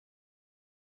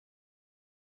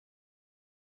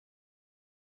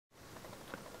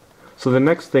So the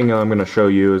next thing I'm going to show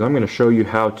you is I'm going to show you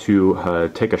how to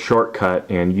take a shortcut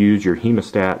and use your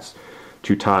hemostats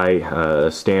to tie a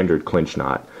standard clinch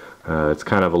knot. It's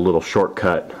kind of a little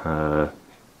shortcut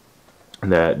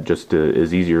that just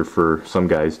is easier for some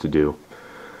guys to do.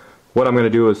 What I'm going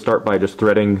to do is start by just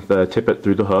threading the tippet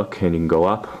through the hook, and you can go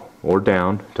up or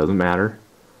down, doesn't matter.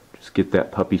 Just get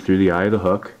that puppy through the eye of the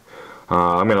hook.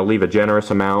 I'm going to leave a generous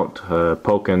amount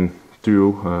poking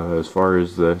through as far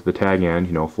as the tag end,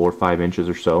 4 or 5 inches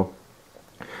or so.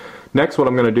 Next, what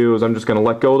I'm going to do is I'm just going to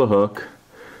let go of the hook.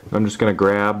 I'm just going to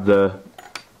grab the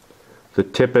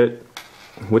tippet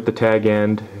with the tag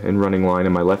end and running line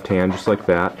in my left hand, just like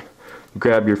that.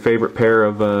 Grab your favorite pair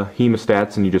of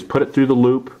hemostats and you just put it through the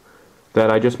loop that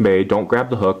I just made. Don't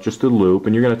grab the hook, just the loop,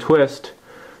 and you're going to twist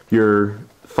your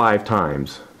 5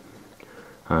 times.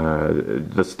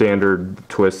 The standard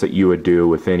twist that you would do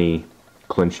with any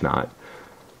clinch knot.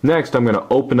 Next, I'm going to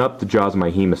open up the jaws of my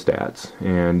hemostats,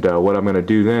 and what I'm going to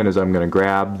do then is I'm going to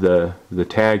grab the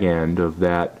tag end of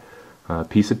that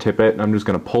piece of tippet and I'm just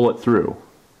going to pull it through.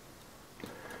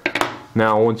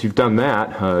 Now once you've done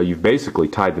that, you've basically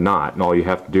tied the knot, and all you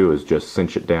have to do is just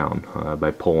cinch it down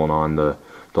by pulling on the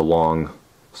long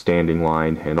standing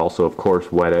line, and also of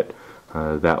course wet it.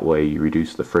 That way you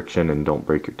reduce the friction and don't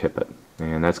break your tippet.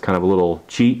 And that's kind of a little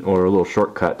cheat or a little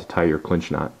shortcut to tie your clinch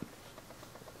knot.